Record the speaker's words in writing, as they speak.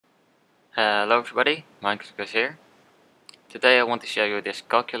Hello everybody, Minecraft here. Today I want to show you this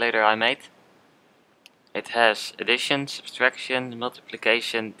calculator I made. It has addition, subtraction,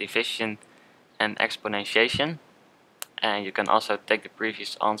 multiplication, division and exponentiation. And you can also take the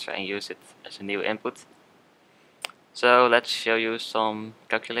previous answer and use it as a new input. So let's show you some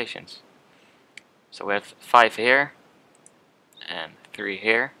calculations. So we have 5 here and 3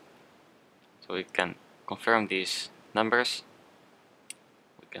 here. So we can confirm these numbers.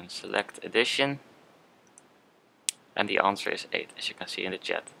 We can select addition. And the answer is 8, as you can see in the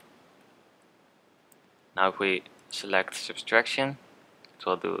chat. Now if we select subtraction, it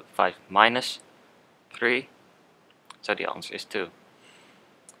will do 5 minus 3, so the answer is 2.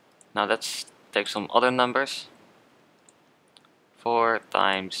 Now let's take some other numbers. 4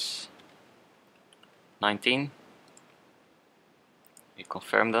 times 19, we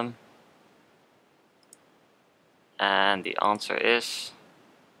confirm them, and the answer is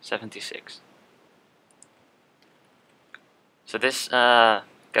 76. So this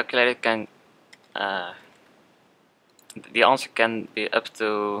calculator can the answer can be up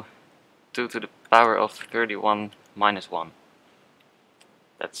to 2 to the power of 31 minus 1.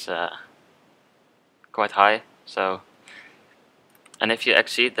 That's quite high. So, and if you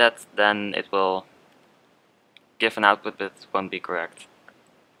exceed that, then it will give an output that won't be correct.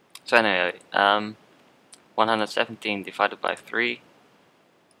 So anyway, 117 divided by 3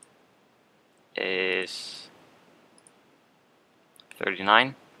 is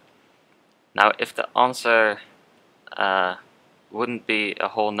 39. Now if the answer wouldn't be a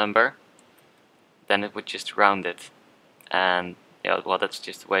whole number, then it would just round it, and yeah, well, that's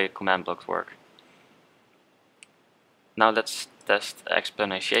just the way command blocks work. Now let's test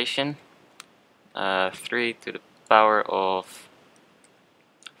exponentiation. 3 to the power of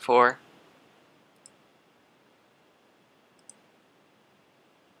 4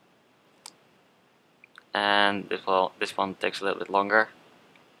 and this one takes a little bit longer.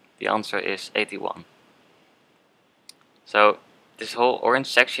 The answer is 81. So this whole orange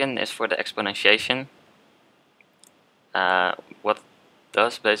section is for the exponentiation. What it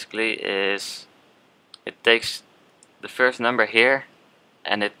does basically is it takes the first number here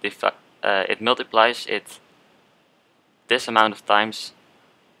and it multiplies it this amount of times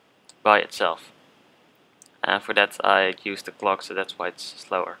by itself. And for that I use the clock, so that's why it's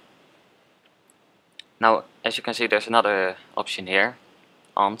slower. Now as you can see, there's another option here,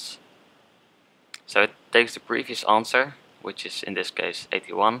 ans. So it takes the previous answer, which is in this case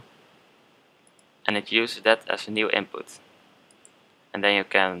 81, and it uses that as a new input. And then you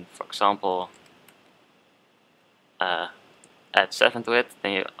can, for example, add 7 to it,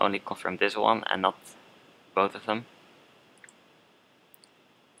 then you only confirm this one and not both of them.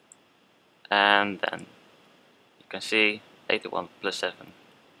 And then you can see 81 plus 7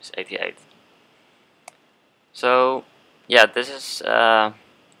 is 88. So yeah, this is a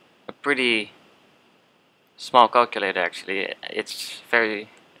pretty small calculator actually. It's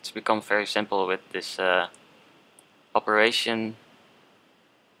become very simple with this operation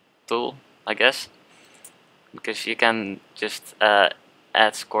tool, I guess, because you can just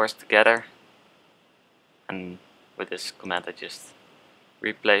add scores together, and with this command I just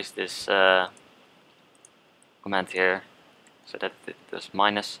replace this command here so that it does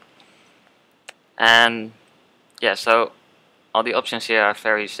minus. And yeah, so all the options here are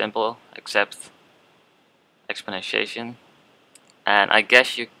very simple except exponentiation, and I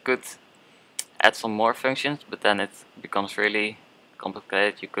guess you could add some more functions, but then it becomes really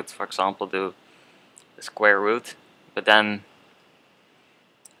complicated. You could, for example, do the square root, but then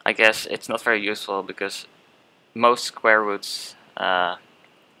I guess it's not very useful because most square roots are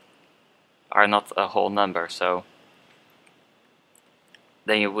not a whole number, so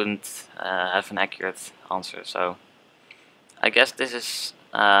then you wouldn't have an accurate answer. So I guess this is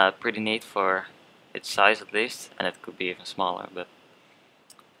pretty neat for its size at least, and it could be even smaller, but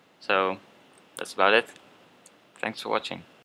so that's about it. Thanks for watching.